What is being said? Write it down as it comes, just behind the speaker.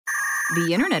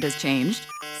The internet has changed,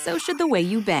 so should the way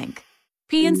you bank.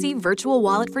 PNC Virtual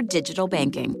Wallet for digital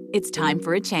banking. It's time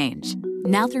for a change.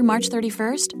 Now through March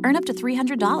 31st, earn up to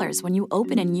 $300 when you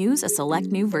open and use a select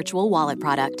new virtual wallet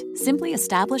product. Simply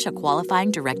establish a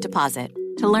qualifying direct deposit.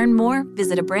 To learn more,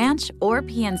 visit a branch or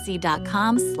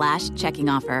pnc.com/checking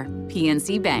offer.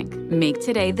 PNC Bank. Make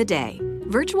today the day.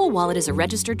 Virtual Wallet is a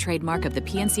registered trademark of the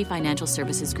PNC Financial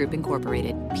Services Group,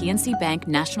 Incorporated. PNC Bank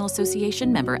National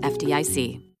Association member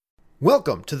FDIC.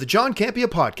 Welcome to the John Campea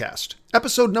Podcast,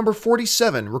 episode number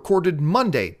 47, recorded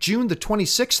Monday, June the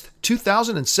 26th,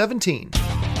 2017.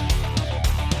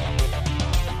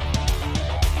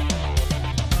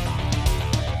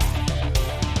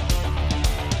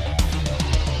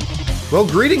 Well,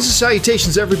 greetings and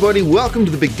salutations, everybody. Welcome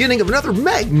to the beginning of another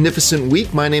magnificent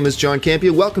week. My name is John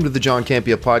Campea. Welcome to the John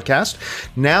Campea Podcast.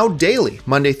 Now daily,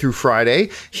 Monday through Friday,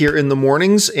 here in the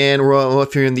mornings. And well,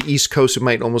 if you're in the East Coast, it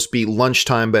might almost be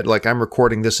lunchtime, but like I'm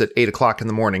recording this at 8 o'clock in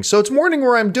the morning. So it's morning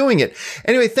where I'm doing it.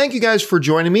 Anyway, thank you guys for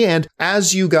joining me. And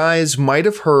as you guys might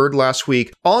have heard last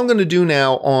week, all I'm going to do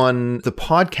now on the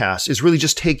podcast is really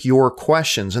just take your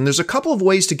questions. And there's a couple of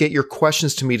ways to get your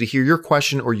questions to me, to hear your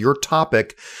question or your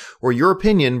topic or your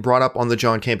opinion brought up on the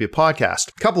John Campea Podcast.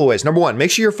 A couple of ways. Number one,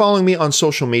 make sure you're following me on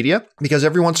social media, because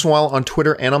every once in a while on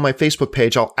Twitter and on my Facebook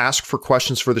page, I'll ask for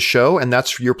questions for the show, and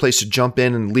that's your place to jump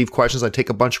in and leave questions. I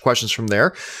take a bunch of questions from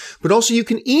there. But also you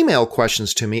can email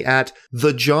questions to me at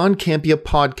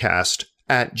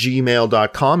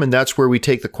thejohncampeapodcast@gmail.com, and that's where we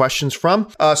take the questions from.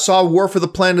 Saw War for the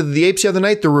Planet of the Apes the other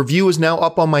night. The review is now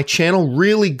up on my channel.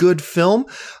 Really good film.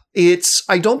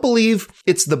 I don't believe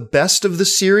it's the best of the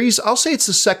series. I'll say it's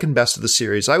the second best of the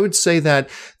series. I would say that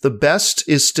the best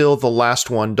is still the last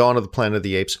one, Dawn of the Planet of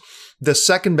the Apes. The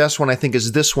second best one, I think,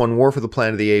 is this one, War for the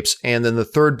Planet of the Apes. And then the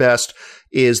third best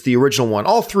is the original one.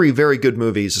 All three very good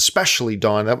movies, especially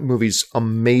Dawn. That movie's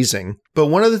amazing. But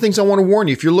one of the things I want to warn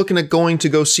you, if you're looking at going to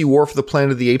go see War for the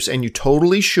Planet of the Apes, and you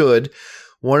totally should,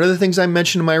 one of the things I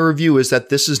mentioned in my review is that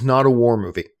this is not a war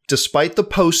movie. Despite the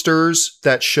posters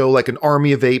that show like an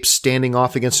army of apes standing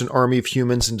off against an army of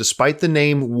humans, and despite the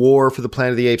name War for the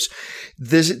Planet of the Apes,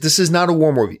 this is not a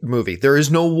war movie. There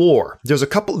is no war.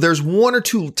 There's one or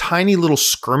two tiny little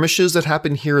skirmishes that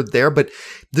happen here or there, but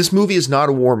this movie is not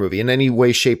a war movie in any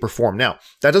way, shape, or form. Now,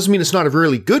 that doesn't mean it's not a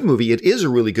really good movie. It is a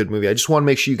really good movie. I just want to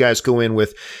make sure you guys go in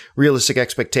with realistic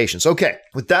expectations. Okay,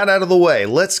 with that out of the way,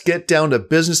 let's get down to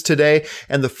business today.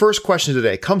 And the first question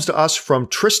today comes to us from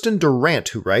Tristan Durant,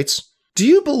 who writes, do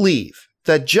you believe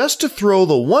that just to throw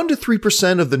the 1 to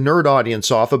 3% of the nerd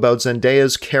audience off about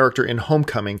Zendaya's character in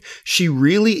Homecoming, she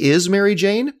really is Mary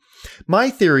Jane? My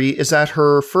theory is that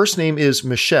her first name is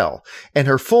Michelle, and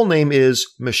her full name is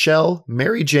Michelle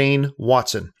Mary Jane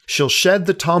Watson. She'll shed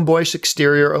the tomboyish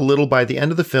exterior a little by the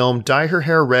end of the film, dye her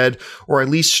hair red, or at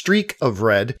least streak of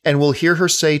red, and we'll hear her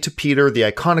say to Peter the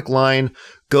iconic line,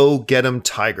 "Go get 'em,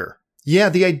 Tiger." Yeah,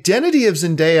 the identity of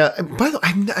Zendaya, by the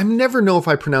way, I never know if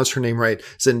I pronounce her name right.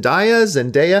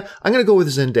 Zendaya? I'm going to go with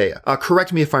Zendaya.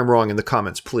 Correct me if I'm wrong in the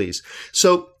comments, please.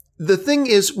 So the thing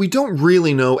is, we don't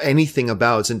really know anything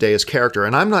about Zendaya's character,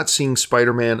 and I'm not seeing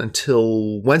Spider-Man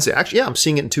until Wednesday. Actually, yeah, I'm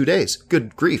seeing it in 2 days.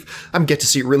 Good grief. I'm get to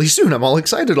see it really soon. I'm all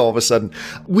excited all of a sudden.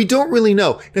 We don't really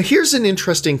know. Now, here's an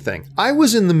interesting thing. I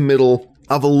was in the middle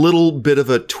of a little bit of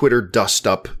a Twitter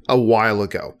dust-up a while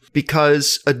ago,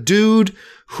 because a dude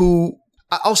who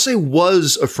I'll say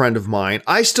was a friend of mine,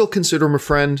 I still consider him a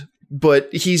friend, but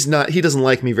he doesn't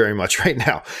like me very much right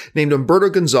now, named Humberto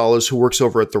Gonzalez, who works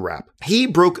over at The Wrap. He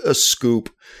broke a scoop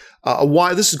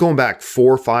this is going back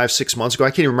 4, 5, 6 months ago.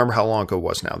 I can't even remember how long ago it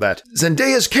was now, that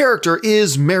Zendaya's character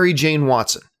is Mary Jane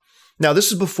Watson. Now,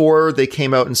 this is before they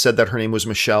came out and said that her name was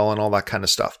Michelle and all that kind of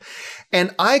stuff.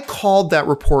 And I called that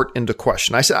report into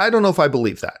question. I said, I don't know if I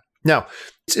believe that. Now,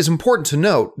 it's important to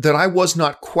note that I was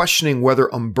not questioning whether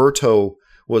Humberto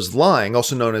was lying,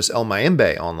 also known as El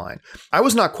Mayimbe online. I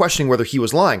was not questioning whether he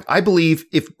was lying. I believe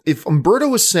if Humberto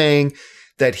was saying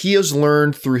that he has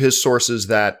learned through his sources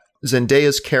that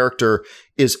Zendaya's character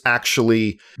is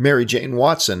actually Mary Jane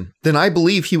Watson, then I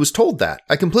believe he was told that.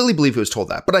 I completely believe he was told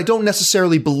that. But I don't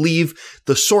necessarily believe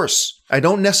the source. I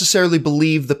don't necessarily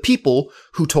believe the people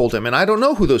who told him, and I don't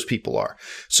know who those people are.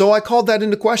 So I called that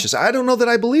into question. I don't know that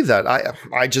I believe that.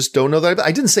 I just don't know that.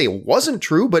 I didn't say it wasn't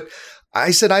true, but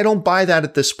I said I don't buy that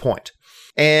at this point.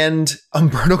 And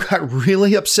Humberto got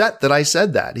really upset that I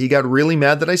said that. He got really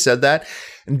mad that I said that.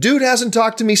 And dude hasn't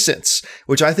talked to me since,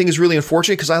 which I think is really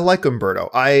unfortunate because I like Umberto.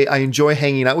 I enjoy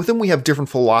hanging out with him. We have different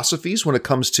philosophies when it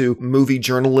comes to movie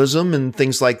journalism and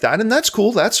things like that. And that's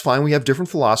cool. That's fine. We have different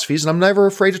philosophies, and I'm never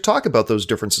afraid to talk about those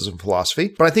differences in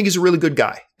philosophy. But I think he's a really good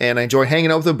guy, and I enjoy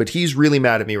hanging out with him, but he's really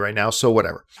mad at me right now, so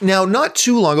whatever. Now, not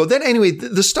too long ago, then anyway,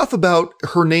 the stuff about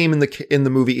her name in the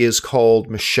movie is called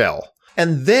Michelle.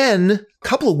 And then a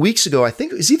couple of weeks ago, I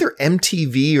think it was either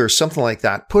MTV or something like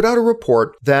that, put out a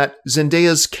report that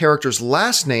Zendaya's character's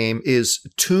last name is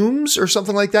Toombs or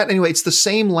something like that. Anyway, it's the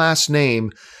same last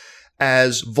name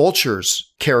as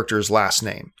Vulture's character's last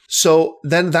name. So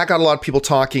then that got a lot of people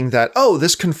talking that, oh,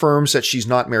 this confirms that she's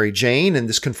not Mary Jane, and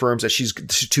this confirms that she's,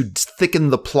 to thicken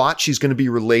the plot, she's going to be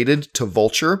related to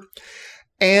Vulture.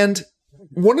 And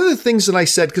one of the things that I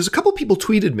said, because a couple of people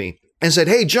tweeted me and said,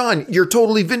 hey, John, you're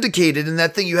totally vindicated in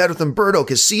that thing you had with Umberto,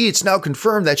 because see, it's now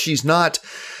confirmed that she's not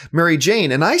Mary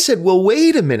Jane. And I said, well,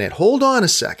 wait a minute, hold on a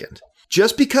second.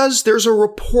 Just because there's a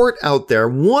report out there,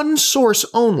 one source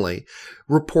only,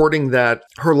 reporting that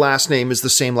her last name is the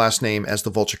same last name as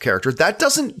the Vulture character, that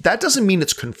doesn't mean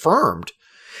it's confirmed.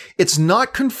 It's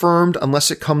not confirmed unless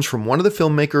it comes from one of the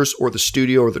filmmakers or the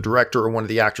studio or the director or one of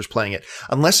the actors playing it.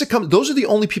 Unless it comes, those are the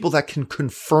only people that can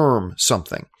confirm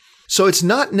something. So it's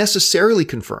not necessarily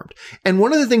confirmed. And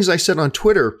one of the things I said on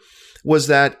Twitter was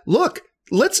that, look,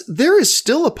 there is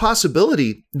still a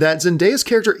possibility that Zendaya's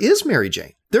character is Mary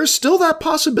Jane. There's still that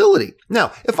possibility.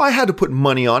 Now, if I had to put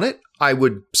money on it, I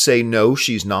would say no,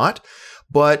 she's not.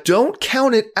 But don't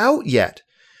count it out yet.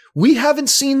 We haven't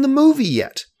seen the movie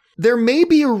yet. There may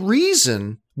be a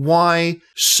reason why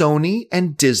Sony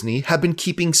and Disney have been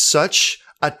keeping such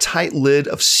a tight lid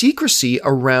of secrecy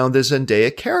around the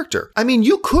Zendaya character. I mean,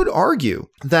 you could argue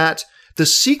that the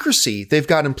secrecy they've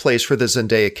got in place for the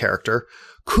Zendaya character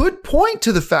could point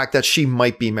to the fact that she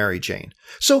might be Mary Jane.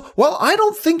 So while I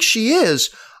don't think she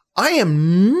is, I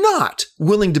am not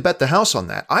willing to bet the house on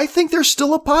that. I think there's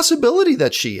still a possibility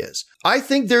that she is. I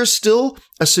think there's still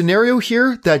a scenario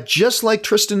here that, just like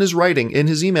Tristan is writing in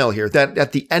his email here, that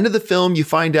at the end of the film, you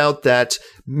find out that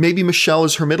maybe Michelle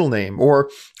is her middle name, or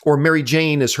Mary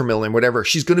Jane is her middle name, whatever.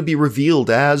 She's going to be revealed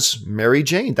as Mary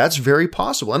Jane. That's very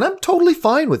possible. And I'm totally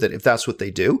fine with it if that's what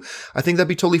they do. I think that'd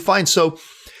be totally fine. So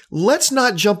let's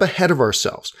not jump ahead of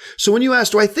ourselves. So when you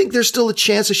ask, do I think there's still a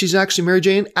chance that she's actually Mary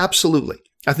Jane? Absolutely.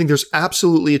 I think there's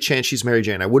absolutely a chance she's Mary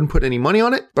Jane. I wouldn't put any money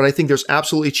on it, but I think there's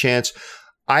absolutely a chance.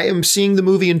 I am seeing the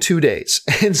movie in 2 days.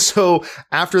 And so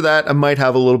after that, I might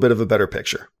have a little bit of a better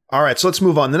picture. All right, so let's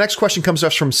move on. The next question comes to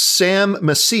us from Sam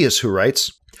Macias, who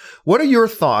writes, what are your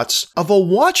thoughts of a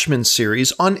Watchmen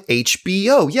series on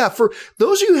HBO? Yeah, for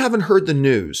those of you who haven't heard the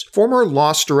news, former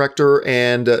Lost director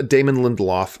and Damon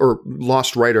Lindelof, or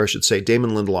Lost writer, I should say,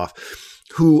 Damon Lindelof,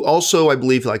 who also, I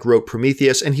believe, wrote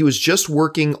Prometheus, and he was just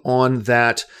working on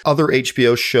that other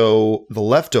HBO show, The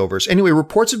Leftovers. Anyway,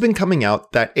 reports have been coming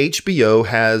out that HBO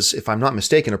has, if I'm not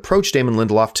mistaken, approached Damon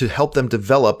Lindelof to help them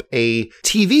develop a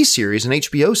TV series, an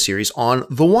HBO series on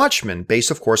The Watchmen,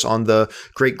 based, of course, on the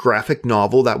great graphic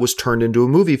novel that was turned into a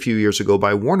movie a few years ago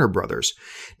by Warner Brothers.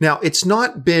 Now, it's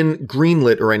not been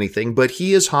greenlit or anything, but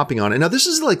he is hopping on it. Now, this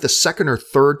is like the second or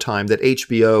third time that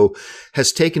HBO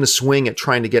has taken a swing at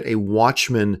trying to get a Watchmen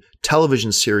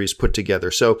television series put together.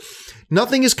 So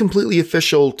nothing is completely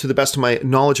official to the best of my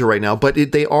knowledge right now, but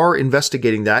they are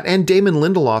investigating that. And Damon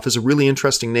Lindelof is a really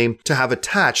interesting name to have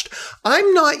attached.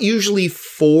 I'm not usually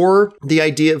for the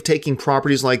idea of taking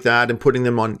properties like that and putting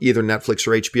them on either Netflix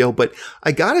or HBO, but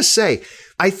I gotta say,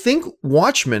 I think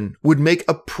Watchmen would make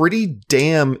a pretty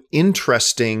damn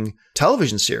interesting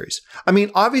television series. I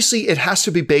mean, obviously it has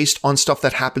to be based on stuff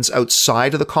that happens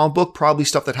outside of the comic book, probably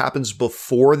stuff that happens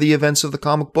before the events of the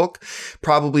comic book,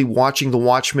 probably watching the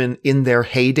Watchmen in their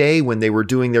heyday when they were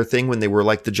doing their thing, when they were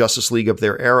like the Justice League of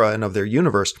their era and of their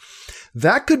universe.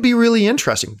 That could be really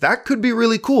interesting. That could be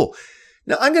really cool.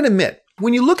 Now, I'm going to admit,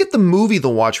 when you look at the movie The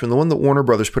Watchmen, the one that Warner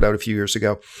Brothers put out a few years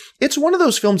ago, it's one of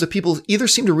those films that people either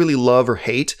seem to really love or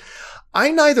hate.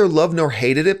 I neither loved nor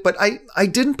hated it, but I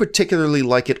didn't particularly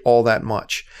like it all that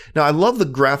much. Now, I love the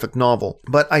graphic novel,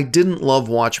 but I didn't love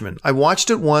Watchmen. I watched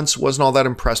it once, wasn't all that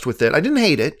impressed with it. I didn't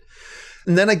hate it.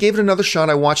 And then I gave it another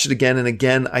shot. I watched it again, and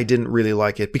again, I didn't really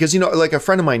like it. Because, like a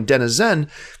friend of mine, Dennis Zen,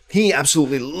 he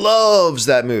absolutely loves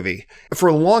that movie.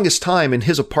 For the longest time in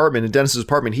his apartment, in Dennis's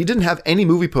apartment, he didn't have any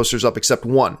movie posters up except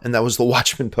one, and that was the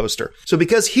Watchmen poster. So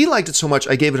because he liked it so much,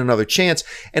 I gave it another chance.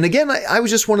 And again, I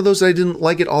was just one of those that I didn't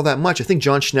like it all that much. I think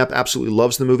John Schnepp absolutely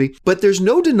loves the movie. But there's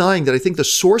no denying that I think the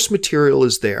source material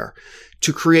is there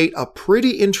to create a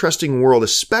pretty interesting world,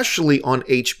 especially on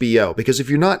HBO. Because if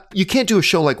you can't do a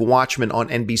show like Watchmen on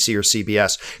NBC or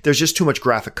CBS. There's just too much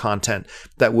graphic content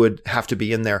that would have to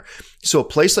be in there. So a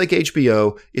place like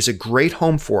HBO is a great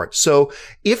home for it. So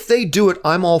if they do it,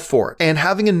 I'm all for it. And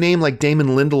having a name like Damon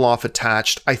Lindelof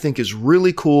attached, I think is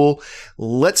really cool.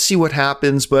 Let's see what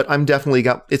happens, but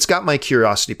it's got my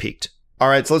curiosity piqued. All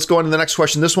right, so let's go on to the next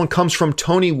question. This one comes from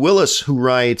Tony Willis, who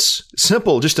writes,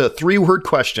 simple, just a 3-word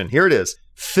question. Here it is.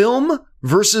 Film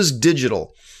versus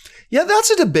digital. Yeah,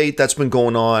 that's a debate that's been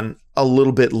going on a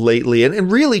little bit lately.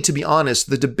 And really, to be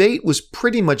honest, the debate was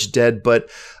pretty much dead, but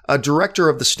a director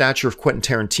of the stature of Quentin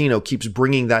Tarantino keeps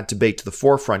bringing that debate to the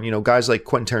forefront. You know, guys like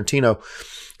Quentin Tarantino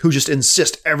who just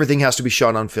insist everything has to be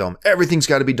shot on film. Everything's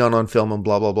got to be done on film and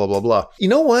blah, blah, blah, blah, blah. You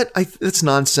know what? It's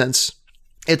nonsense.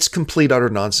 It's complete, utter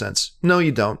nonsense. No,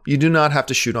 you don't. You do not have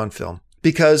to shoot on film.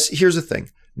 Because here's the thing.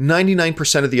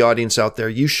 99% of the audience out there,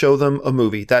 you show them a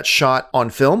movie that's shot on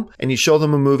film, and you show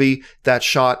them a movie that's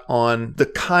shot on the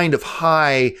kind of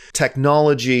high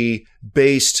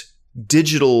technology-based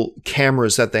digital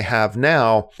cameras that they have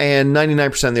now, and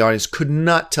 99% of the audience could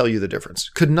not tell you the difference.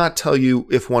 Could not tell you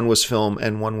if one was film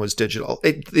and one was digital.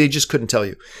 They just couldn't tell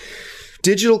you.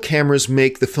 Digital cameras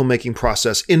make the filmmaking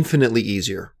process infinitely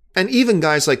easier. And even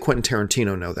guys like Quentin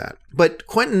Tarantino know that. But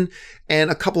Quentin and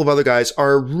a couple of other guys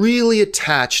are really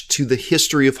attached to the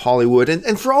history of Hollywood,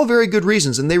 and for all very good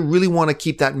reasons. And they really want to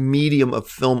keep that medium of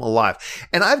film alive.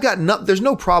 And there's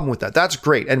no problem with that. That's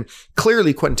great. And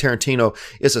clearly Quentin Tarantino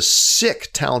is a sick,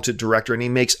 talented director, and he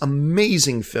makes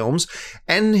amazing films.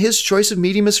 And his choice of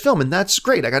medium is film. And that's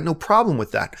great. I got no problem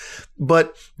with that.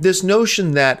 But this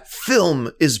notion that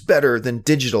film is better than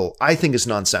digital, I think is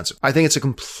nonsense. I think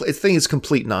it's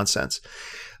complete nonsense.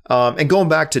 And going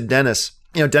back to Dennis,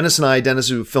 Dennis and I, Dennis,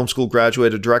 who film school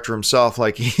graduated, director himself,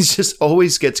 like he just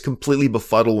always gets completely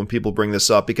befuddled when people bring this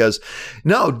up because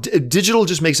no, digital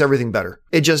just makes everything better.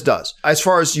 It just does. As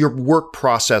far as your work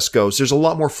process goes, there's a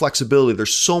lot more flexibility.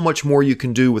 There's so much more you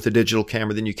can do with a digital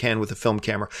camera than you can with a film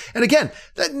camera. And again,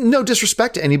 no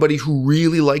disrespect to anybody who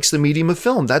really likes the medium of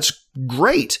film. That's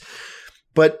great.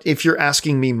 But if you're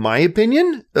asking me my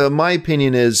opinion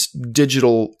is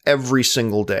digital every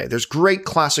single day. There's great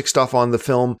classic stuff on the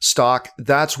film stock.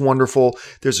 That's wonderful.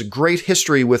 There's a great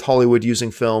history with Hollywood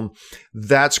using film.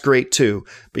 That's great too.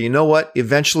 But you know what?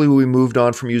 Eventually we moved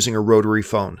on from using a rotary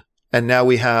phone. And now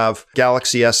we have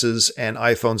Galaxy S's and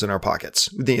iPhones in our pockets.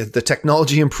 The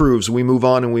technology improves. We move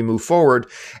on and we move forward.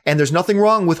 And there's nothing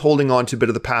wrong with holding on to a bit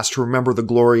of the past to remember the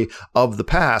glory of the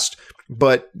past.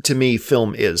 But to me,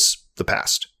 film is the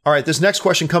past. All right, this next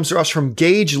question comes to us from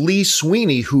Gage Lee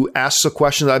Sweeney, who asks a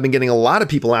question that I've been getting a lot of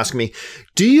people asking me.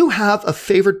 Do you have a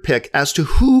favorite pick as to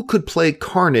who could play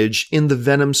Carnage in the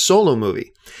Venom solo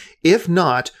movie? If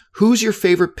not, who's your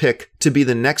favorite pick to be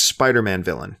the next Spider-Man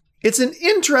villain? It's an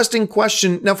interesting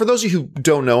question. Now, for those of you who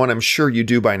don't know, and I'm sure you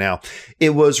do by now,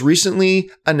 it was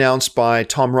recently announced by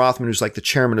Tom Rothman, who's like the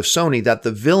chairman of Sony, that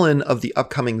the villain of the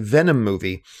upcoming Venom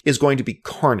movie is going to be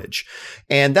Carnage.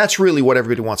 And that's really what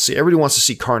everybody wants to see. Everybody wants to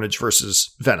see Carnage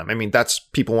versus Venom. I mean,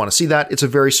 people want to see that. It's a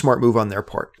very smart move on their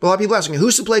part. A lot of people asking,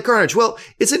 who's to play Carnage? Well,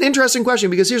 it's an interesting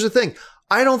question because here's the thing.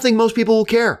 I don't think most people will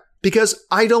care. Because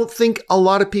I don't think a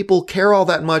lot of people care all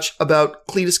that much about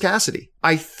Cletus Kasady.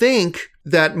 I think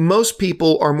that most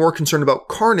people are more concerned about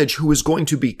Carnage, who is going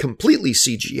to be completely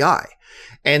CGI.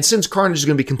 And since Carnage is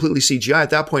going to be completely CGI, at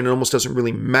that point, it almost doesn't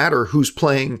really matter who's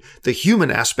playing the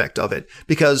human aspect of it,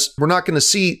 because we're not going to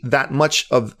see that much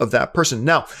of that person.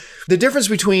 Now, the difference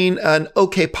between an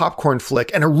okay popcorn flick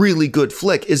and a really good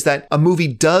flick is that a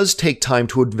movie does take time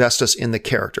to invest us in the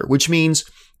character, which means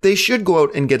they should go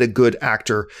out and get a good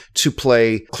actor to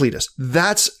play Cletus.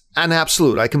 That's an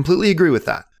absolute. I completely agree with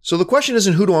that. So the question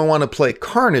isn't who do I want to play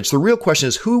Carnage? The real question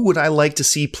is who would I like to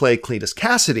see play Cletus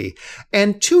Kasady?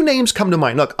 And 2 names come to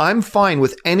mind. Look, I'm fine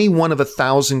with any one of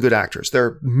 1,000 good actors. There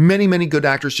are many, many good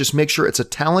actors. Just make sure it's a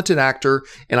talented actor,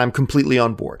 and I'm completely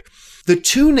on board. The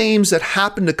 2 names that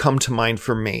happen to come to mind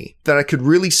for me that I could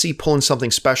really see pulling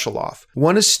something special off.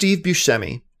 One is Steve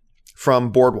Buscemi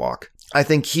from Boardwalk. I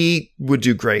think he would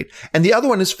do great. And the other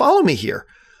one is, follow me here.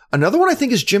 Another one I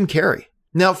think is Jim Carrey.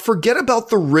 Now, forget about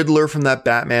the Riddler from that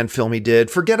Batman film he did.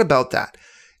 Forget about that.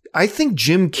 I think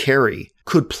Jim Carrey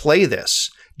could play this.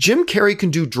 Jim Carrey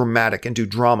can do dramatic and do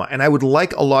drama. And I would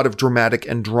like a lot of dramatic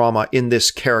and drama in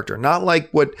this character. Not like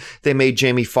what they made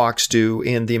Jamie Foxx do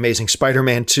in The Amazing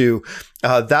Spider-Man 2.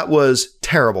 That was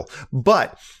terrible.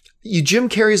 But Jim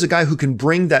Carrey is a guy who can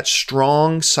bring that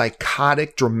strong,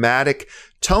 psychotic, dramatic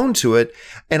tone to it.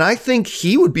 And I think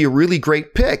he would be a really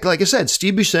great pick. Like I said,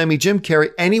 Steve Buscemi, Jim Carrey,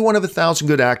 any one of 1,000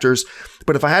 good actors.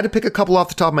 But if I had to pick a couple off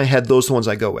the top of my head, those are the ones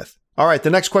I go with. All right, the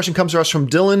next question comes to us from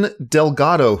Dylan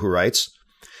Delgado, who writes,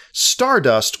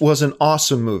 Stardust was an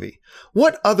awesome movie.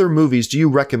 What other movies do you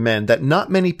recommend that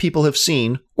not many people have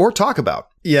seen or talk about?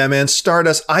 Yeah, man,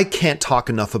 Stardust. I can't talk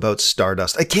enough about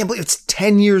Stardust. I can't believe it's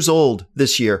 10 years old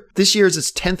this year. This year is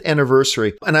its 10th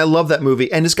anniversary. And I love that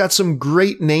movie. And it's got some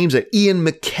great names. Ian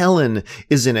McKellen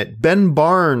is in it. Ben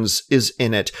Barnes is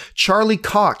in it. Charlie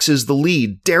Cox is the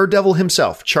lead. Daredevil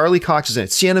himself. Charlie Cox is in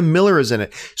it. Sienna Miller is in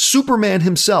it. Superman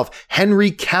himself.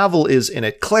 Henry Cavill is in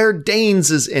it. Claire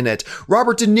Danes is in it.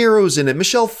 Robert De Niro's in it.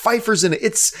 Michelle Pfeiffer's in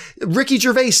it. Ricky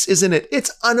Gervais is in it. It's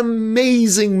an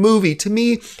amazing movie. To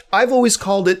me, I've always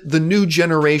called it the new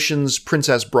generation's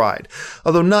Princess Bride,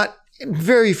 although not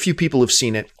very few people have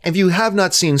seen it. If you have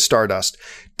not seen Stardust,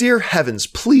 dear heavens,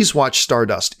 please watch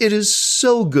Stardust. It is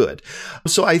so good.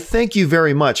 So I thank you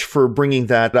very much for bringing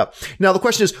that up. Now, the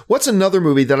question is, what's another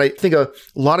movie that I think a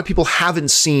lot of people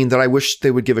haven't seen that I wish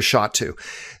they would give a shot to?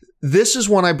 This is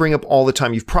one I bring up all the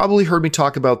time. You've probably heard me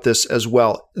talk about this as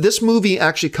well. This movie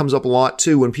actually comes up a lot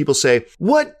too when people say,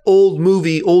 what older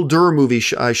movie,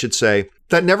 I should say,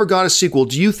 that never got a sequel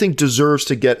do you think deserves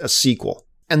to get a sequel?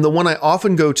 And the one I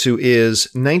often go to is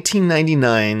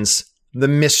 1999's The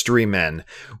Mystery Men,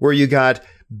 where you got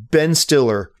Ben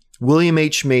Stiller, William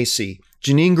H. Macy,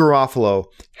 Janine Garofalo,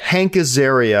 Hank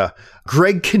Azaria,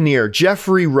 Greg Kinnear,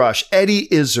 Jeffrey Rush, Eddie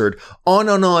Izzard, on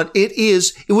and on.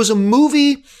 It was a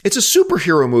movie. It's a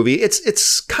superhero movie.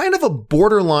 It's kind of a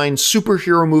borderline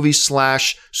superhero movie /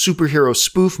 superhero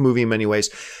spoof movie in many ways.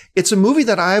 It's a movie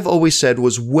that I've always said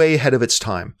was way ahead of its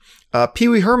time. Pee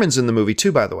Wee Herman's in the movie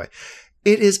too, by the way.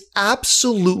 It is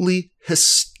absolutely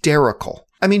hysterical.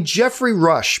 I mean, Jeffrey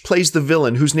Rush plays the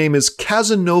villain whose name is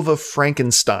Casanova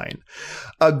Frankenstein.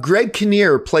 Greg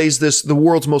Kinnear plays the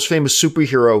world's most famous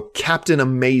superhero, Captain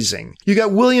Amazing. You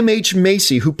got William H.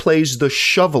 Macy, who plays the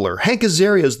Shoveler. Hank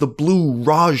Azaria is the Blue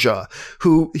Raja,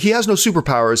 who he has no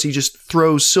superpowers. He just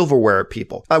throws silverware at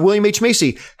people. William H.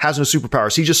 Macy has no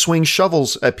superpowers. He just swings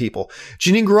shovels at people.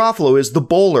 Janine Garofalo is the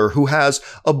bowler who has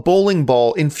a bowling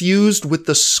ball infused with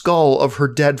the skull of her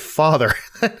dead father.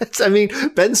 I mean,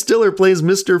 Ben Stiller plays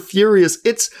Mr. Furious.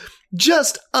 It's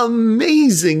just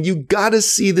amazing. You gotta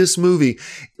see this movie.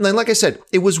 And like I said,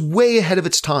 it was way ahead of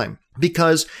its time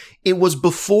because it was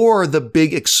before the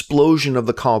big explosion of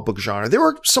the comic book genre. There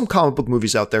were some comic book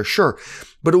movies out there, sure,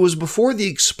 but it was before the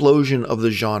explosion of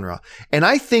the genre. And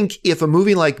I think if a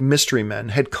movie like Mystery Men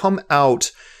had come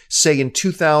out, say, in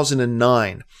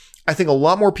 2009, I think a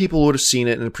lot more people would have seen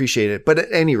it and appreciated it. But at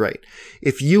any rate,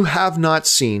 if you have not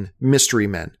seen Mystery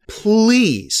Men,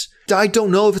 please, I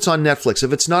don't know if it's on Netflix.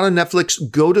 If it's not on Netflix,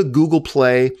 go to Google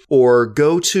Play or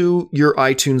go to your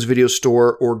iTunes video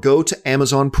store or go to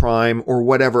Amazon Prime or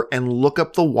whatever and look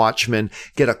up The Watchmen.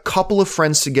 Get a couple of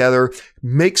friends together,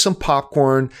 make some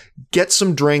popcorn, get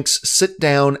some drinks, sit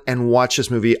down and watch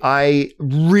this movie. I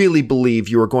really believe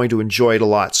you are going to enjoy it a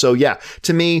lot. So yeah,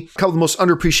 to me, a couple of the most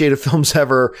underappreciated films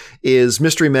ever is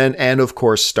Mystery Men and of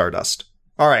course Stardust.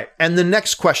 All right. And the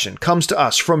next question comes to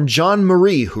us from John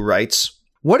Marie, who writes,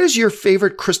 what is your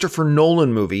favorite Christopher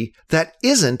Nolan movie that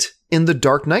isn't in the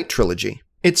Dark Knight trilogy?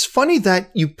 It's funny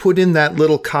that you put in that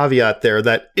little caveat there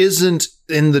that isn't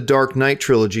in the Dark Knight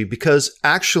trilogy, because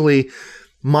actually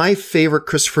my favorite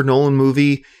Christopher Nolan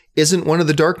movie isn't one of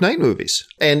the Dark Knight movies.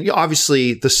 And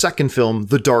obviously the second film,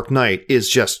 The Dark Knight, is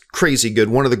just crazy good.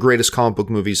 One of the greatest comic book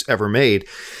movies ever made.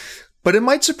 But it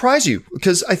might surprise you,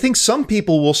 because I think some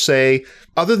people will say,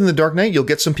 other than The Dark Knight, you'll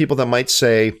get some people that might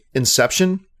say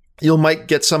Inception. You might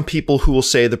get some people who will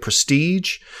say The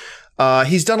Prestige.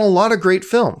 He's done a lot of great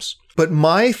films. But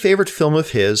my favorite film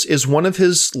of his is one of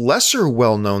his lesser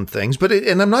well-known things.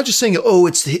 And I'm not just saying, oh,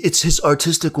 it's his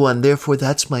artistic one, therefore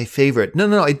that's my favorite.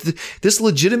 No. This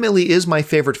legitimately is my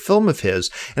favorite film of his.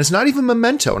 And it's not even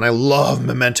Memento. And I love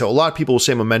Memento. A lot of people will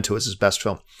say Memento is his best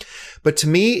film. But to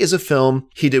me is a film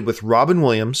he did with Robin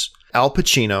Williams, Al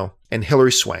Pacino, and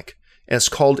Hilary Swank. And it's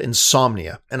called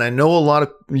Insomnia. And I know a lot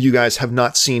of you guys have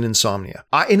not seen Insomnia.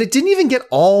 And it didn't even get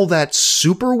all that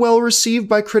super well received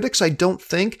by critics, I don't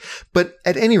think. But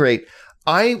at any rate,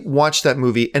 I watched that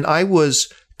movie and I was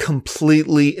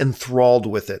completely enthralled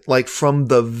with it. Like from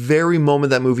the very moment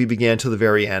that movie began to the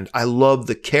very end. I love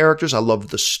the characters. I love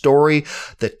the story,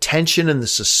 the tension and the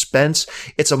suspense.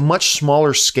 It's a much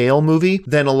smaller scale movie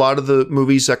than a lot of the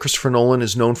movies that Christopher Nolan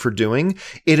is known for doing.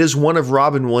 It is one of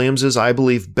Robin Williams' I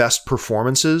believe, best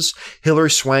performances.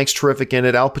 Hilary Swank's terrific in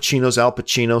it. Al Pacino's Al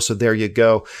Pacino. So there you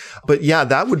go. But yeah,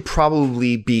 that would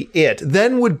probably be it.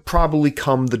 Then would probably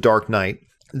come The Dark Knight.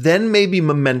 Then maybe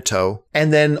Memento,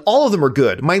 and then all of them are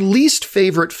good. My least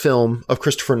favorite film of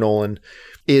Christopher Nolan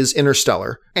is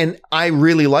Interstellar, and I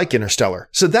really like Interstellar.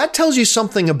 So that tells you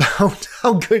something about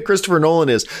how good Christopher Nolan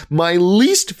is. My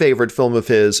least favorite film of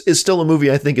his is still a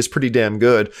movie I think is pretty damn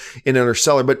good in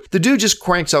Interstellar, but the dude just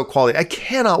cranks out quality. I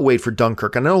cannot wait for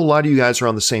Dunkirk. I know a lot of you guys are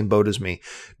on the same boat as me.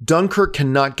 Dunkirk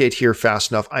cannot get here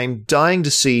fast enough. I'm dying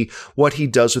to see what he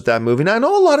does with that movie. And I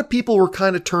know a lot of people were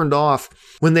kind of turned off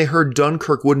when they heard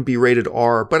Dunkirk wouldn't be rated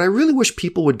R, but I really wish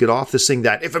people would get off this thing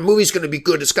that if a movie's going to be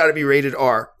good, it's got to be rated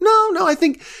R. No, I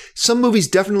think some movies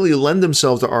definitely lend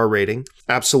themselves to R rating.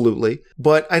 Absolutely.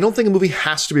 But I don't think a movie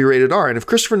has to be rated R. And if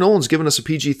Christopher Nolan's given us a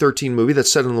PG-13 movie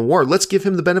that's set in the war, let's give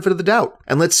him the benefit of the doubt.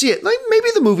 And let's see it. Like, maybe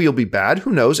the movie will be bad.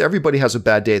 Who knows? Everybody has a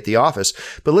bad day at the office.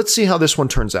 But let's see how this one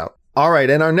turns out. All right.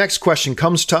 And our next question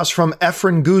comes to us from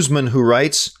Efren Guzman, who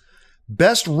writes,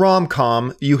 best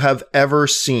rom-com you have ever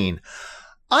seen.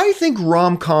 I think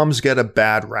rom-coms get a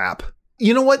bad rap.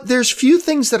 You know what? There's few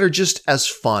things that are just as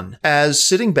fun as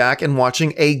sitting back and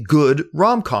watching a good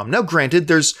rom-com. Now, granted,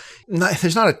 there's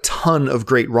not a ton of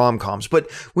great rom-coms,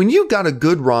 but when you've got a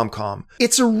good rom-com,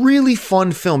 it's a really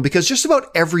fun film because just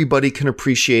about everybody can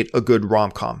appreciate a good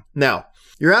rom-com. Now,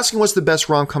 you're asking what's the best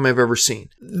rom-com I've ever seen.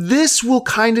 This will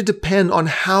kind of depend on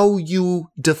how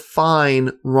you define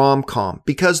rom-com,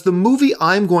 because the movie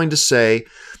I'm going to say,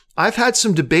 I've had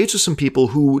some debates with some people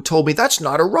who told me that's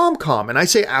not a rom-com. And I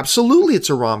say, absolutely, it's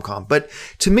a rom-com. But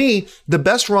to me, the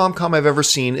best rom-com I've ever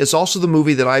seen is also the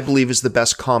movie that I believe is the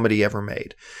best comedy ever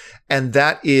made. And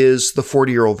that is The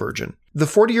 40-Year-Old Virgin. The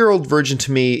 40-Year-Old Virgin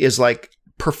to me is like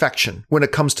perfection when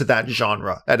it comes to that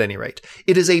genre, at any rate.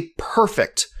 It is a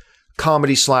perfect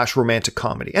comedy / romantic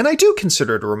comedy. And I do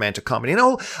consider it a romantic comedy. I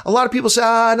know a lot of people say,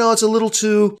 no, it's a little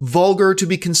too vulgar to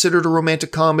be considered a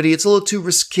romantic comedy. It's a little too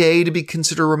risque to be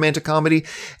considered a romantic comedy.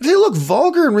 And hey, look,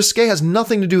 vulgar and risque has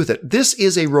nothing to do with it. This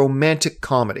is a romantic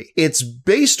comedy. It's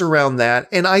based around that,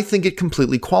 and I think it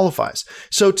completely qualifies.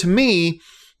 So to me,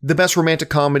 the best romantic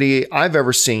comedy I've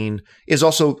ever seen is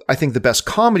also, I think, the best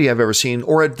comedy I've ever seen,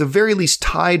 or at the very least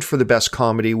tied for the best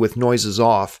comedy with Noises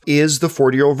Off, is The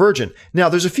 40-Year-Old Virgin. Now,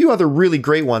 there's a few other really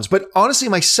great ones, but honestly,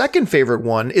 my second favorite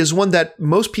one is one that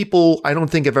most people I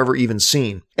don't think have ever even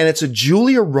seen. And it's a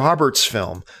Julia Roberts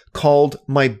film called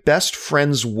My Best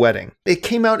Friend's Wedding. It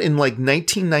came out in like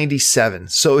 1997.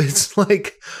 So it's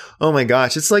like, oh my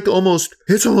gosh, it's almost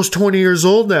 20 years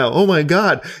old now. Oh my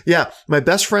God. Yeah. My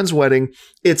Best Friend's Wedding.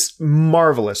 It's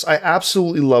marvelous. I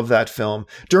absolutely love that film.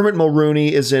 Dermot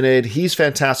Mulroney is in it. He's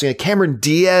fantastic. Cameron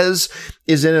Diaz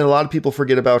is in it. A lot of people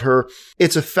forget about her.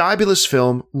 It's a fabulous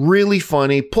film, really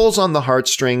funny, pulls on the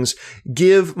heartstrings.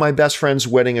 Give My Best Friend's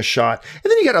Wedding a shot. And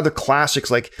then you got other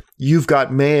classics like You've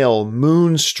Got Mail,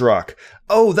 Moonstruck.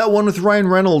 Oh, that one with Ryan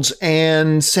Reynolds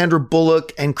and Sandra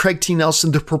Bullock and Craig T.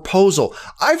 Nelson, The Proposal.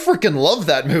 I freaking love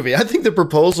that movie. I think The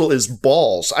Proposal is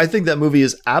balls. I think that movie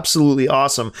is absolutely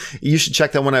awesome. You should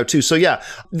check that one out too. So yeah,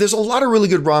 there's a lot of really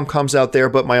good rom-coms out there,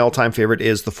 but my all-time favorite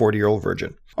is The 40-Year-Old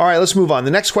Virgin. All right, let's move on.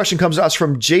 The next question comes to us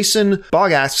from Jason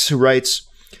Bogacz, who writes,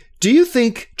 do you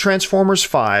think Transformers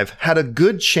 5 had a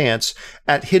good chance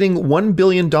at hitting $1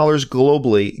 billion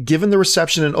globally, given the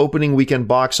reception and opening weekend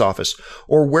box office?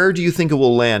 Or where do you think it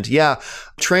will land? Yeah,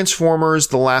 Transformers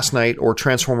The Last Night, or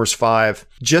Transformers 5,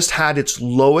 just had its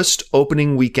lowest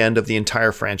opening weekend of the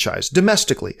entire franchise,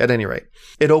 domestically, at any rate.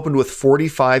 It opened with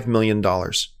 $45 million.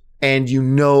 And you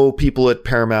know people at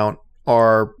Paramount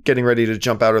are getting ready to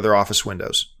jump out of their office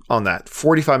windows on that.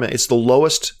 45 million. It's the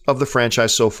lowest of the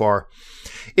franchise so far.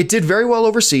 It did very well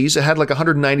overseas. It had like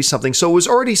 190 something. So it was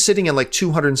already sitting at like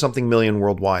 200 something million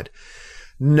worldwide.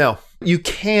 No, you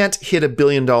can't hit $1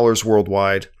 billion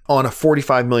worldwide on a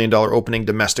 $45 million opening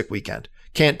domestic weekend.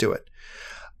 Can't do it.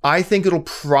 I think it'll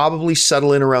probably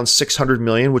settle in around 600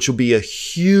 million, which will be a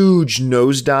huge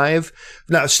nosedive.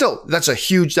 Now, still, that's a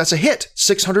hit.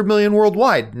 600 million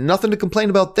worldwide. Nothing to complain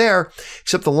about there,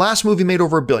 except the last movie made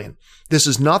over $1 billion. This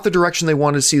is not the direction they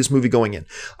wanted to see this movie going in.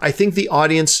 I think the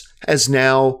audience has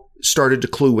now started to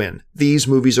clue in. These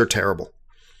movies are terrible.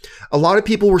 A lot of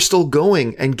people were still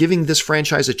going and giving this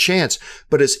franchise a chance,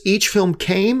 but as each film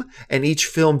came and each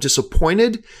film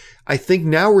disappointed, I think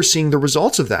now we're seeing the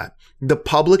results of that. The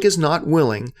public is not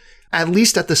willing at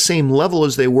least at the same level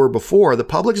as they were before. The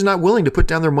public is not willing to put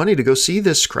down their money to go see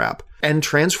this crap. And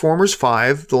Transformers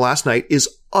 5, The Last Night, is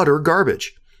utter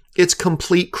garbage. It's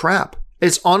complete crap.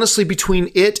 It's honestly between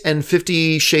it and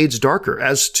 50 Shades Darker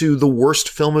as to the worst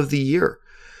film of the year.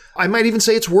 I might even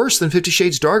say it's worse than 50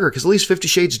 Shades Darker, because at least 50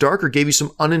 Shades Darker gave you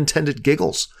some unintended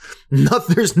giggles.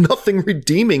 There's nothing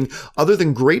redeeming other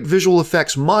than great visual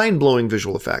effects, mind-blowing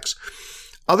visual effects.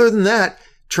 Other than that,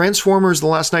 Transformers The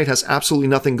Last Night has absolutely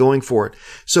nothing going for it.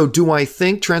 So do I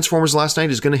think Transformers The Last Night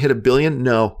is going to hit $1 billion?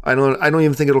 No, I don't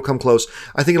even think it'll come close.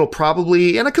 I think it'll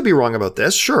probably, and I could be wrong about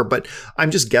this, sure, but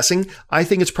I'm just guessing. I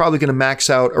think it's probably going to max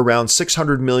out around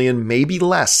 600 million, maybe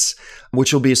less,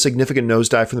 which will be a significant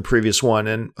nosedive from the previous one.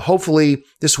 And hopefully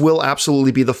this will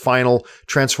absolutely be the final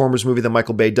Transformers movie that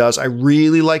Michael Bay does. I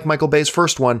really like Michael Bay's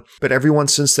first one, but everyone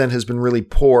since then has been really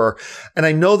poor. And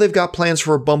I know they've got plans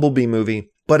for a Bumblebee movie.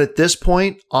 But at this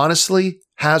point, honestly,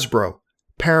 Hasbro,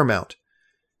 Paramount,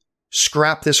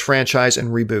 scrap this franchise and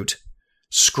reboot.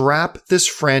 Scrap this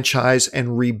franchise and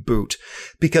reboot.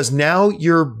 Because now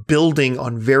you're building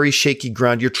on very shaky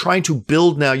ground. You're trying to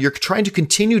build now. You're trying to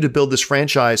continue to build this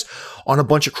franchise on a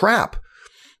bunch of crap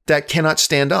that cannot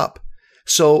stand up.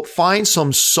 So find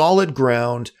some solid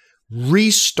ground,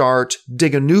 restart,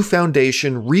 dig a new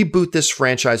foundation, reboot this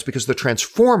franchise, because the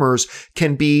Transformers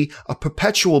can be a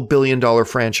perpetual billion-dollar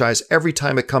franchise every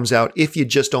time it comes out if you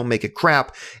just don't make it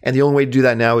crap. And the only way to do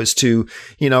that now is to,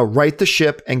 right the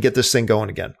ship and get this thing going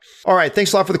again. All right,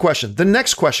 thanks a lot for the question. The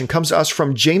next question comes to us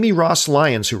from Jamie Ross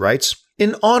Lyons, who writes,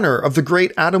 in honor of the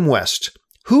great Adam West,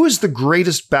 who is the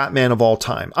greatest Batman of all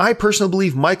time? I personally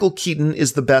believe Michael Keaton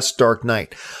is the best Dark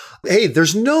Knight. Hey,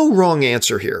 there's no wrong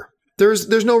answer here.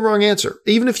 There's no wrong answer.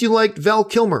 Even if you liked Val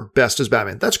Kilmer best as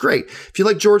Batman, that's great. If you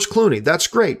like George Clooney, that's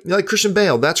great. You like Christian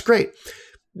Bale, that's great.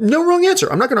 No wrong answer.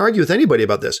 I'm not going to argue with anybody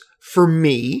about this. For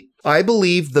me, I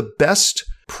believe the best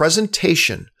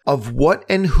presentation of what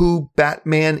and who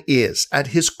Batman is at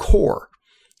his core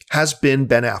has been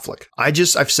Ben Affleck.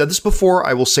 I've said this before.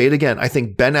 I will say it again. I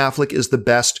think Ben Affleck is the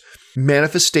best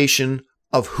manifestation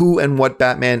of who and what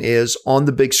Batman is on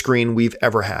the big screen we've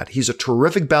ever had. He's a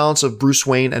terrific balance of Bruce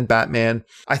Wayne and Batman.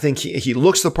 I think he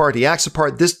looks the part, he acts the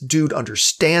part. This dude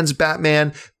understands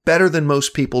Batman better than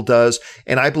most people does,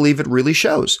 and I believe it really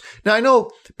shows. Now, I know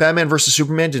Batman vs.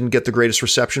 Superman didn't get the greatest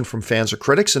reception from fans or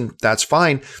critics, and that's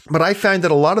fine, but I find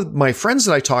that a lot of my friends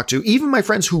that I talk to, even my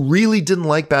friends who really didn't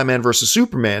like Batman vs.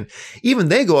 Superman, even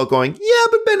they go out going, yeah,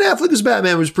 but Ben Affleck as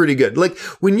Batman was pretty good. Like,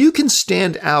 when you can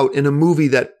stand out in a movie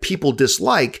that people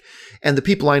dislike, and the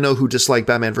people I know who dislike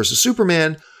Batman vs.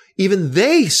 Superman, even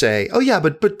they say, oh yeah,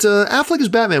 but Affleck as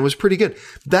Batman was pretty good.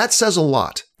 That says a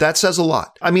lot. That says a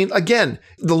lot. I mean, again,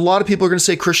 a lot of people are going to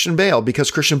say Christian Bale because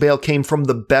Christian Bale came from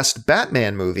the best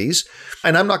Batman movies.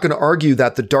 And I'm not going to argue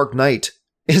that The Dark Knight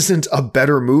isn't a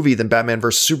better movie than Batman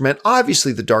vs. Superman.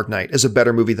 Obviously, The Dark Knight is a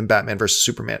better movie than Batman vs.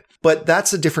 Superman. But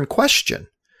that's a different question.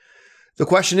 The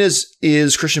question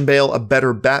is Christian Bale a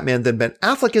better Batman than Ben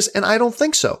Affleck is? And I don't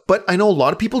think so. But I know a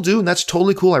lot of people do, and that's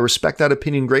totally cool. I respect that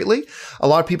opinion greatly. A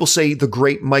lot of people say the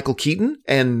great Michael Keaton,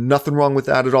 and nothing wrong with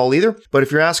that at all either. But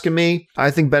if you're asking me,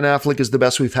 I think Ben Affleck is the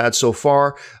best we've had so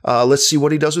far. Let's see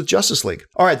what he does with Justice League.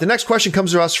 All right, the next question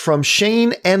comes to us from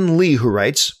Shane N. Lee, who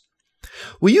writes,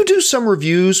 will you do some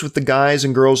reviews with the guys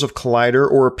and girls of Collider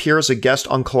or appear as a guest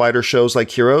on Collider shows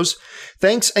like Heroes?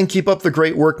 Thanks and keep up the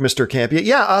great work, Mr. Campea.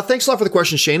 Yeah, thanks a lot for the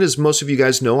question, Shane. As most of you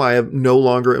guys know, I am no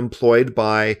longer employed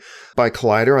by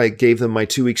Collider. I gave them my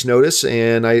 2 weeks notice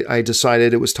and I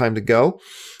decided it was time to go.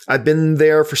 I've been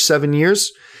there for 7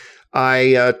 years.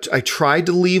 I tried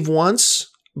to leave once,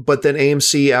 but then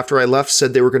AMC, after I left,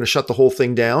 said they were going to shut the whole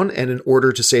thing down. And in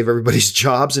order to save everybody's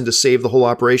jobs and to save the whole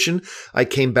operation, I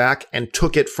came back and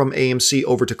took it from AMC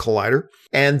over to Collider.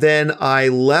 And then I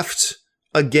left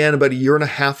again about 1.5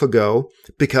 years ago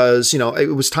because,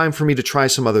 it was time for me to try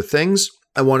some other things.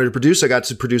 I wanted to produce. I got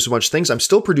to produce a bunch of things. I'm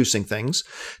still producing things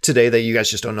today that you guys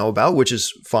just don't know about, which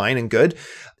is fine and good.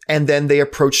 And then they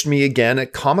approached me again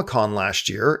at Comic-Con last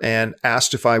year and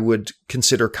asked if I would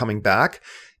consider coming back.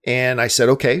 And I said,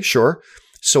 okay, sure.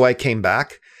 So I came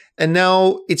back. And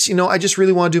now it's, I just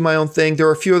really want to do my own thing. There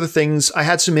are a few other things. I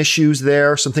had some issues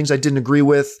there, some things I didn't agree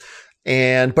with.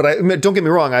 But don't get me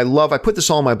wrong. I put this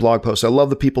all in my blog post. I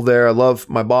love the people there. I love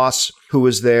my boss. who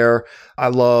was there. I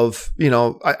love,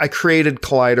 I created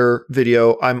Collider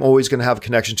video. I'm always going to have a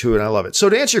connection to it, and I love it. So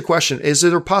to answer your question, is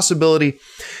there a possibility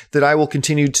that I will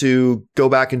continue to go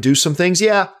back and do some things?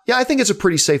 Yeah, I think it's a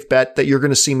pretty safe bet that you're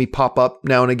going to see me pop up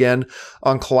now and again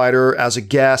on Collider as a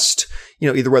guest,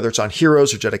 either whether it's on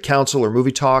Heroes or Jedi Council or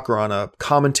Movie Talk or on a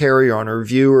commentary or on a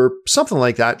review or something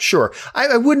like that. Sure.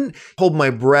 I wouldn't hold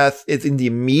my breath in the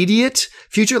immediate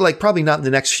future, like probably not in the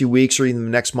next few weeks or even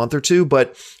the next month or two,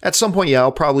 but at some point, yeah,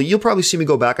 you'll probably see me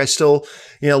go back. I still,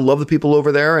 love the people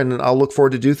over there, and I'll look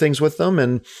forward to do things with them,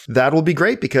 and that will be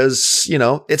great because,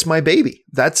 it's my baby.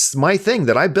 That's my thing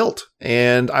that I built,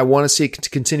 and I want to see it to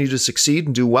continue to succeed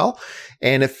and do well.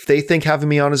 And if they think having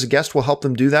me on as a guest will help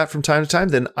them do that from time to time,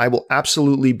 then I will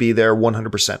absolutely be there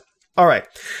 100%. All right.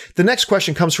 The next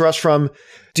question comes for us from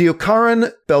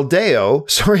Deokarran Baldeo.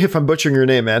 Sorry if I'm butchering your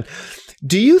name, man.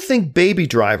 Do you think Baby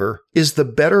Driver is the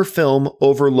better film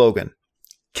over Logan?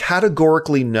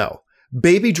 Categorically, no.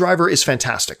 Baby Driver is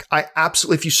fantastic.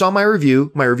 If you saw my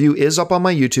review is up on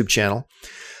my YouTube channel.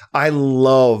 I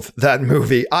love that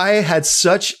movie. I had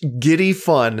such giddy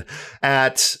fun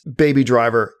at Baby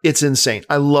Driver. It's insane.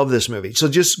 I love this movie. So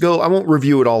just go, I won't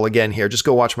review it all again here. Just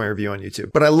go watch my review on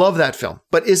YouTube. But I love that film.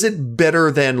 But is it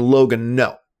better than Logan?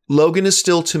 No. Logan is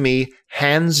still, to me,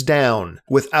 hands down,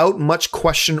 without much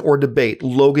question or debate,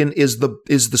 Logan is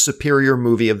the superior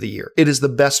movie of the year. It is the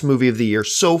best movie of the year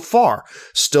so far.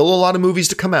 Still a lot of movies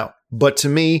to come out. But to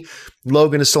me,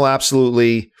 Logan is still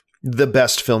absolutely the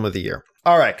best film of the year.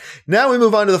 All right. Now we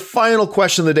move on to the final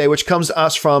question of the day, which comes to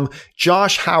us from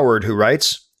Josh Howard, who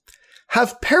writes,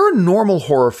 have paranormal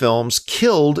horror films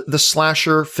killed the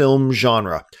slasher film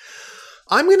genre?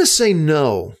 I'm going to say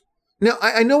no. Now,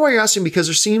 I know why you're asking, because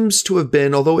there seems to have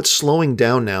been, although it's slowing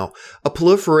down now, a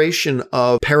proliferation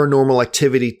of paranormal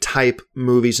activity type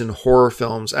movies and horror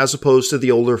films as opposed to the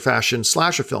older fashioned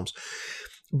slasher films.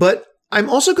 But I'm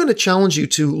also going to challenge you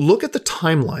to look at the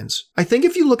timelines. I think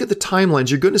if you look at the timelines,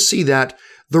 you're going to see that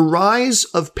the rise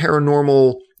of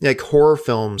paranormal horror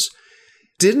films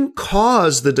didn't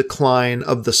cause the decline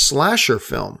of the slasher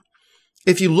film.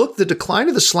 If you look, the decline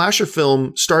of the slasher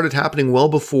film started happening well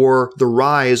before the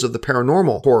rise of the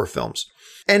paranormal horror films.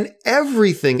 And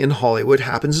everything in Hollywood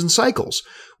happens in cycles.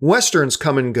 Westerns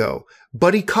come and go.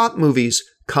 Buddy cop movies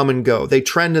come and go. They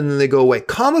trend and then they go away.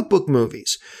 Comic book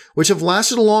movies, which have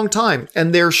lasted a long time,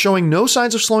 and they're showing no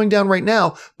signs of slowing down right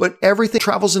now, but everything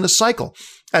travels in a cycle.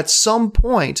 At some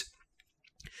point,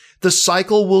 the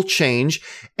cycle will change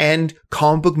and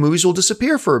comic book movies will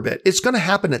disappear for a bit. It's going to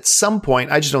happen at some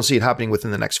point. I just don't see it happening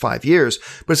within the next 5 years,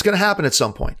 but it's going to happen at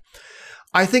some point.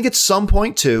 I think at some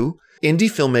point too,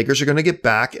 indie filmmakers are going to get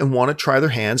back and want to try their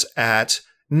hands at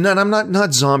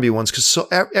not zombie ones, because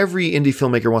every indie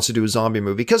filmmaker wants to do a zombie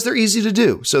movie because they're easy to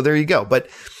do. So there you go. But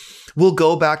we'll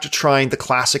go back to trying the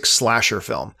classic slasher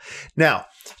film. Now,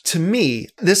 to me,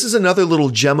 this is another little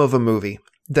gem of a movie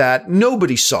that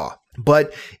nobody saw,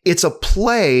 but it's a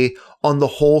play on the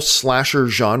whole slasher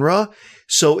genre.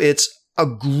 So it's a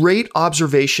great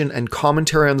observation and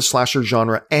commentary on the slasher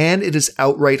genre, and it is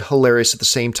outright hilarious at the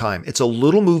same time. It's a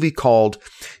little movie called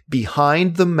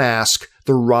Behind the Mask,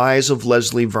 The Rise of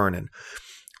Leslie Vernon.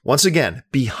 Once again,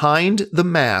 Behind the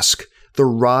Mask, The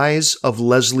Rise of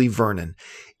Leslie Vernon.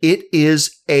 It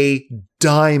is a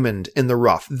diamond in the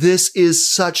rough. This is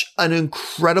such an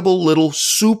incredible little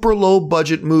super low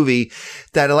budget movie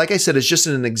that, like I said, is just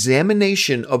an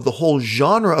examination of the whole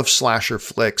genre of slasher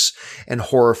flicks and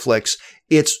horror flicks.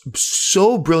 It's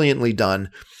so brilliantly done.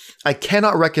 I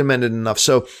cannot recommend it enough.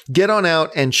 So get on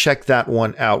out and check that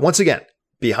one out. Once again,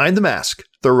 Behind the Mask,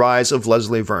 The Rise of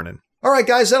Leslie Vernon. All right,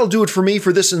 guys, that'll do it for me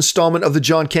for this installment of the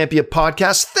John Campea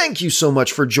Podcast. Thank you so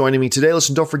much for joining me today.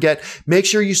 Listen, don't forget, make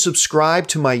sure you subscribe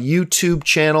to my YouTube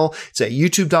channel. It's at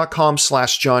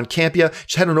youtube.com/John Campea.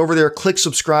 Just head on over there, click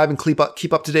subscribe, and keep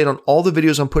up to date on all the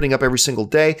videos I'm putting up every single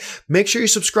day. Make sure you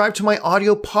subscribe to my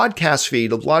audio podcast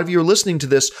feed. A lot of you are listening to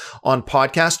this on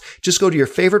podcast. Just go to your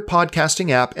favorite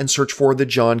podcasting app and search for the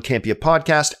John Campea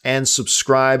Podcast and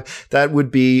subscribe. That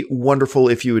would be wonderful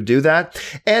if you would do that.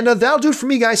 And that'll do it for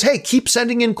me, guys. Hey, keep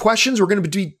sending in questions. We're going to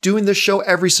be doing this show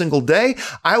every single day.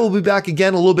 I will be back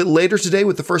again a little bit later today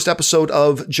with the first episode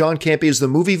of John Campea's The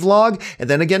Movie Vlog, and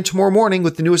then again tomorrow morning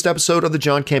with the newest episode of the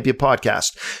John Campea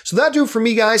Podcast. So that'll do it for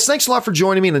me, guys. Thanks a lot for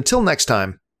joining me, and until next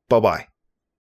time, bye-bye.